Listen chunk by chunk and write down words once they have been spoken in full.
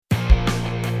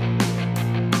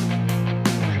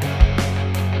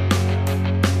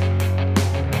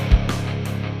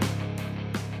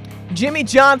Jimmie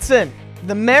Johnson,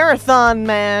 the marathon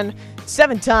man,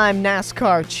 7-time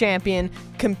NASCAR champion,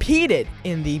 competed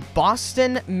in the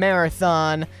Boston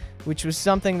Marathon, which was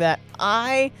something that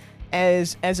I,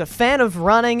 as a fan of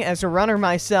running, as a runner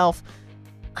myself,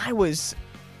 I was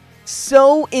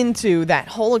so into that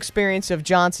whole experience of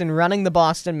Johnson running the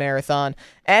Boston Marathon.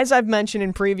 As I've mentioned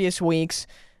in previous weeks,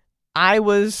 I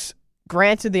was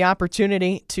granted the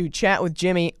opportunity to chat with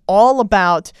Jimmie all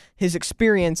about his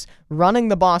experience running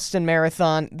the Boston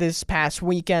Marathon this past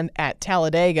weekend at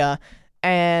Talladega.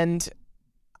 And,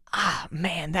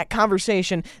 man, that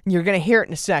conversation, and you're going to hear it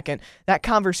in a second, that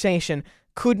conversation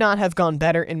could not have gone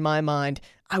better in my mind.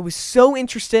 I was so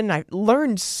interested and I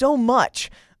learned so much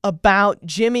about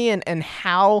Jimmie and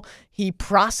how he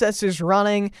processes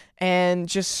running and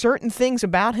just certain things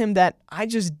about him that I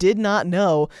just did not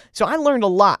know. So I learned a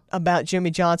lot about Jimmie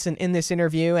Johnson in this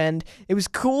interview, and it was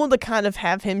cool to kind of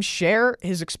have him share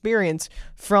his experience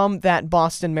from that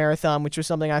Boston Marathon, which was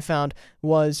something I found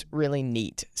was really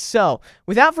neat. So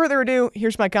without further ado,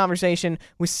 here's my conversation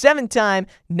with 7-time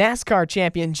NASCAR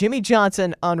champion Jimmie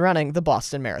Johnson on running the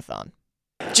Boston Marathon.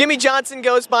 Jimmie Johnson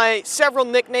goes by several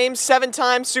nicknames,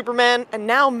 7-time Superman, and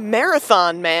now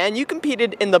Marathon Man. You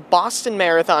competed in the Boston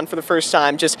Marathon for the first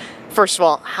time. Just, first of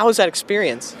all, how was that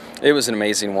experience? It was an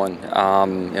amazing one.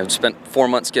 Spent 4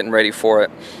 months getting ready for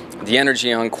it. The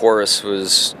energy on course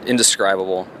was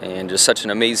indescribable and just such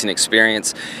an amazing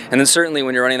experience. And then certainly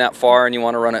when you're running that far and you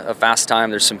want to run a fast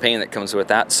time, there's some pain that comes with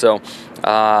that. So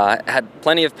had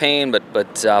plenty of pain,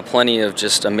 but plenty of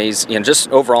just amazing, just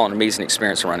overall an amazing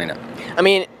experience running it. I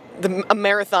mean, a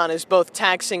marathon is both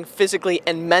taxing physically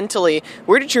and mentally.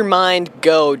 Where did your mind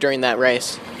go during that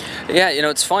race? Yeah,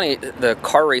 it's funny, the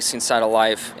car racing side of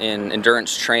life in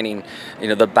endurance training,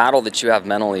 the battle that you have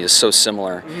mentally is so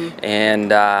similar. Mm-hmm.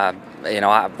 And,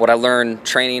 what I learned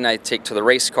training, I take to the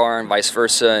race car and vice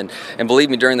versa. And believe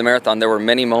me, during the marathon, there were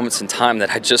many moments in time that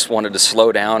I just wanted to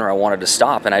slow down or I wanted to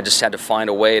stop. And I just had to find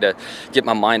a way to get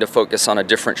my mind to focus on a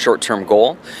different short-term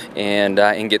goal and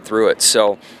get through it.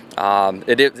 So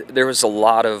there was a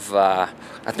lot of,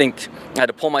 I think I had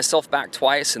to pull myself back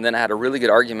twice, and then I had a really good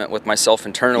argument with myself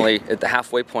internally at the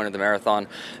halfway point of the marathon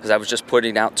because I was just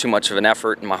putting out too much of an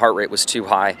effort and my heart rate was too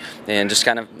high, and just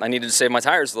I needed to save my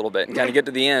tires a little bit and kind of get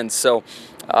to the end. So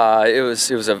it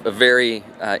was a very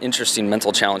interesting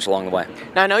mental challenge along the way.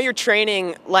 Now I know your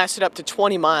training lasted up to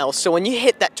 20 miles, so when you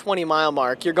hit that 20-mile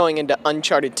mark, you're going into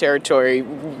uncharted territory.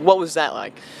 What was that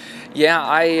like? Yeah,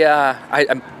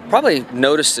 I probably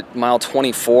noticed at mile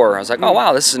 24. I was like, oh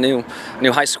wow, this is a new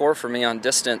high score for me on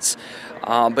distance.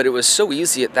 But it was so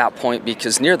easy at that point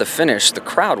because near the finish, the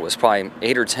crowd was probably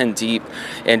 8 or 10 deep,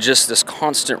 and just this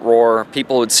constant roar.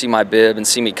 People would see my bib and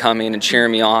see me coming and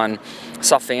cheering me on. I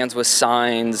saw fans with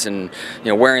signs and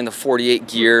wearing the 48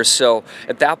 gear. So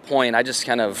at that point, I just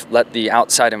kind of let the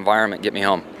outside environment get me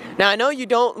home. Now I know you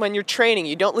don't, when you're training,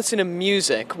 you don't listen to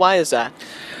music. Why is that?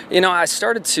 I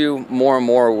started to more and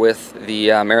more with the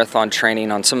marathon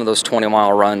training on some of those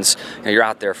 20-mile runs. You're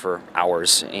out there for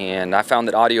hours, and I found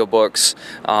that audiobooks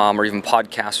or even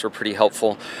podcasts were pretty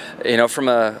helpful. From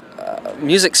a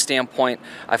music standpoint,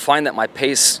 I find that my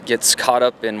pace gets caught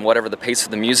up in whatever the pace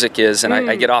of the music is, and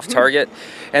I get off target.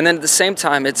 And then at the same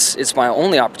time, it's my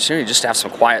only opportunity just to have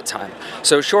some quiet time.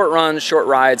 So short runs, short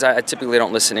rides, I typically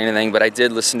don't listen to anything, but I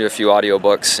did listen to a few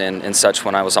audiobooks and such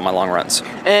when I was on my long runs.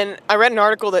 And I read an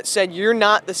article that said you're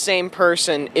not the same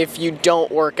person if you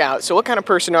don't work out. So what kind of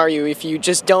person are you if you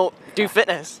just don't do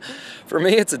fitness? For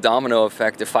me, it's a domino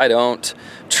effect. If I don't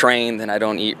train, then I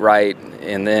don't eat right,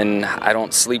 and then I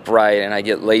don't sleep right, and I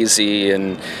get lazy,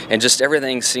 and just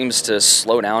everything seems to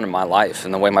slow down in my life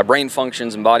and the way my brain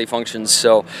functions and body functions.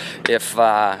 So if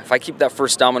I keep that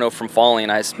first domino from falling,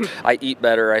 I eat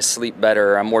better, I sleep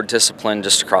better, I'm more disciplined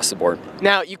just across the board.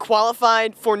 Now, you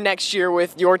qualified for next year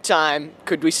with your time.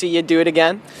 Could we see you do it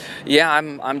again? Yeah,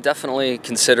 I'm definitely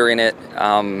considering it.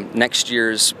 Next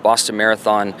year's Boston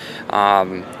Marathon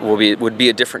would be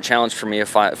a different challenge for me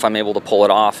if I'm able to pull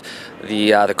it off.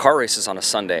 The car race is on a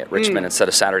Sunday at Richmond instead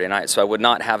of Saturday night, so I would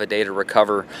not have a day to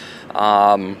recover.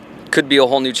 Could be a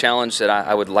whole new challenge that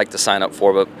I would like to sign up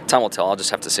for, but time will tell. I'll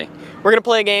just have to see. We're going to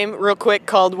play a game real quick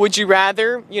called Would You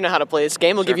Rather. You know how to play this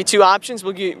game. We'll give you two options.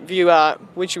 We'll give you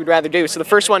which you would rather do. So the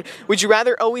first one, would you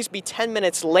rather always be 10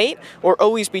 minutes late or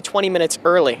always be 20 minutes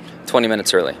early? 20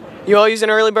 minutes early. You always an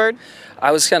early bird?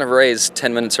 I was kind of raised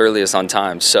 10 minutes early is on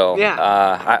time, so yeah.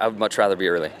 I would much rather be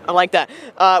early. I like that.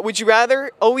 Would you rather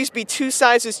always be 2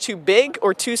 sizes too big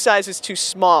or 2 sizes too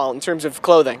small in terms of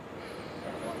clothing?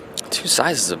 2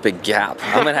 sizes is a big gap.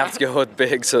 I'm going to have to go with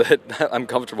big so that I'm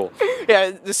comfortable.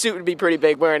 Yeah, the suit would be pretty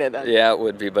big wearing it then. Yeah, it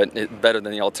would be, but better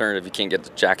than the alternative. You can't get the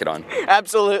jacket on.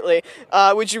 Absolutely.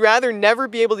 Would you rather never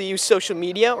be able to use social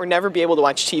media or never be able to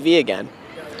watch TV again?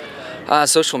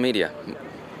 Social media.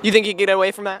 You think you could get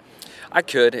away from that? I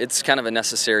could. It's kind of a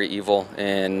necessary evil,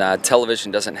 and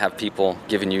television doesn't have people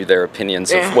giving you their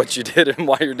opinions of what you did and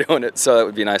why you're doing it, so that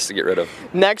would be nice to get rid of.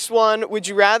 Next one, would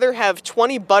you rather have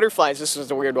 20 butterflies, this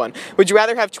is a weird one, would you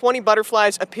rather have 20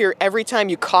 butterflies appear every time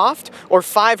you coughed or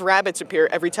 5 rabbits appear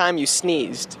every time you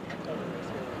sneezed?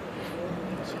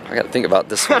 I got to think about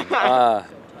this one.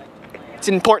 It's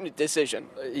an important decision.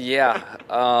 Yeah,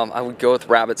 I would go with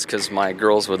rabbits because my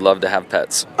girls would love to have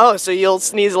pets. Oh, so you'll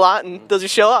sneeze a lot and they'll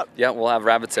just show up. Yeah, we'll have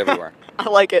rabbits everywhere. I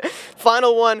like it.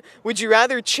 Final one, would you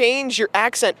rather change your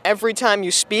accent every time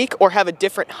you speak or have a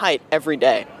different height every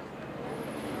day?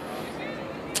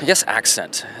 I guess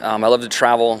accent. I love to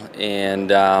travel,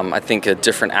 and I think a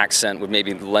different accent would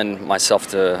maybe lend myself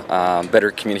to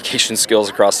better communication skills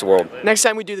across the world. Next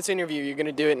time we do this interview, you're going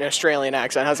to do it in an Australian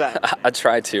accent. How's that? I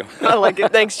try to. I like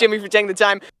it. Thanks, Jimmy, for taking the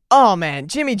time. Oh, man,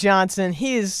 Jimmy Johnson,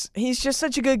 he's just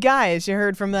such a good guy, as you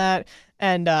heard from that.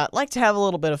 And like to have a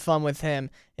little bit of fun with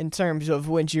him in terms of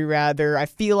would you rather. I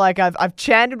feel like I've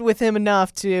chatted with him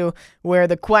enough to where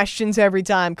the questions every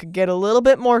time could get a little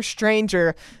bit more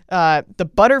stranger. The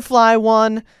butterfly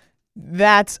one,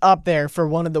 that's up there for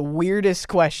one of the weirdest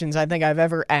questions I think I've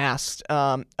ever asked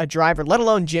a driver, let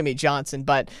alone Jimmy Johnson.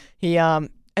 But he and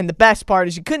the best part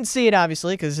is you couldn't see it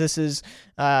obviously because this is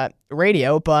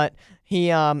radio, but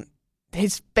he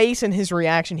his face and his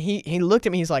reaction. He looked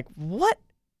at me. He's like, "What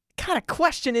kind of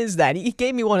question is that?" He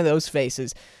gave me one of those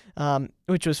faces,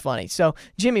 which was funny. So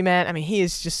Jimmy, man, I mean, he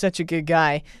is just such a good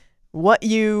guy. What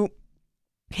you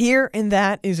hear in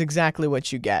that is exactly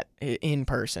what you get in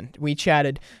person. We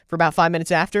chatted for about 5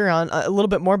 minutes after on a little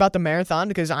bit more about the marathon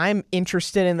because I'm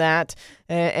interested in that,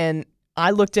 and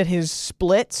I looked at his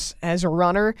splits as a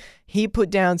runner. He put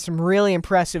down some really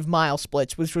impressive mile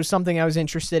splits, which was something I was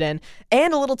interested in.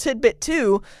 And a little tidbit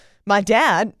too, my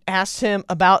dad asked him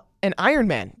about an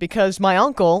Ironman because my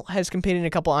uncle has competed in a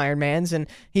couple Ironmans and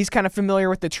he's kind of familiar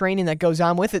with the training that goes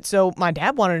on with it. So my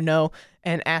dad wanted to know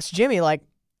and asked Jimmy, like,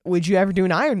 would you ever do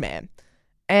an Ironman?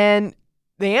 And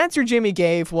the answer Jimmy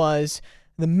gave was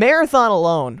the marathon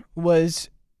alone was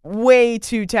way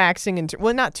too taxing.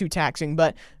 Well, not too taxing,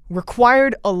 but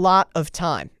required a lot of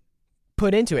time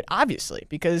put into it, obviously,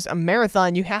 because a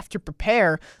marathon, you have to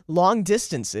prepare long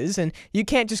distances, and you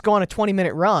can't just go on a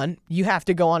 20-minute run. You have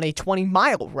to go on a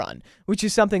 20-mile run, which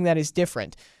is something that is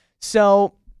different.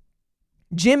 So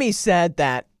Jimmy said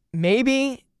that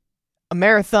maybe a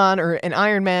marathon or an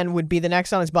Ironman would be the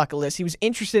next on his bucket list. He was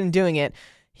interested in doing it.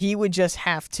 He would just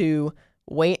have to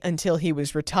wait until he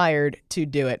was retired to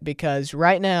do it, because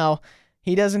right now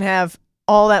he doesn't have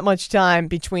all that much time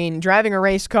between driving a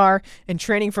race car and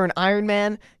training for an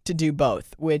Ironman to do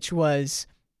both, which was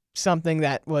something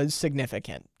that was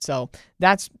significant. So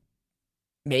that's,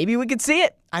 maybe we could see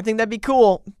it. I think that'd be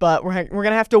cool, but we're going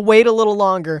to have to wait a little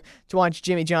longer to watch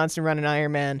Jimmy Johnson run an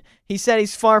Ironman. He said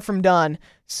he's far from done,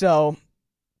 so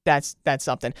that's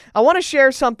something. I want to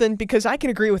share something because I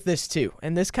can agree with this too,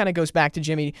 and this kind of goes back to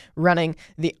Jimmy running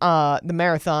the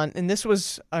marathon, and this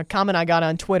was a comment I got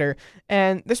on Twitter,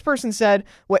 and this person said,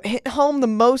 what hit home the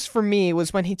most for me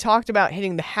was when he talked about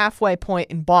hitting the halfway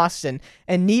point in Boston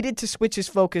and needed to switch his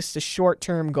focus to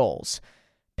short-term goals.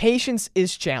 Patience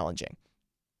is challenging.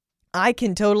 I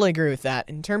can totally agree with that.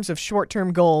 In terms of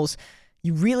short-term goals,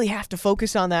 you really have to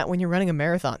focus on that when you're running a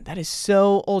marathon. That is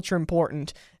so ultra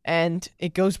important. And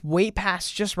it goes way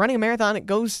past just running a marathon. It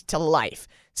goes to life.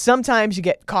 Sometimes you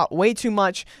get caught way too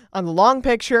much on the long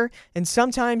picture, and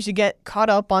sometimes you get caught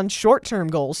up on short-term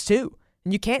goals too.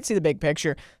 And you can't see the big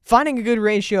picture. Finding a good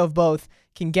ratio of both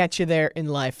can get you there in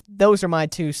life. Those are my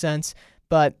 2 cents.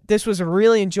 But this was a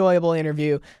really enjoyable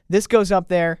interview. This goes up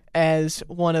there as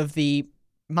one of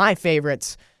my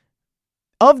favorites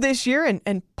of this year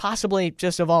and possibly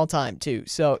just of all time too.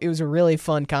 So it was a really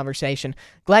fun conversation.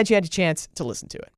 Glad you had a chance to listen to it.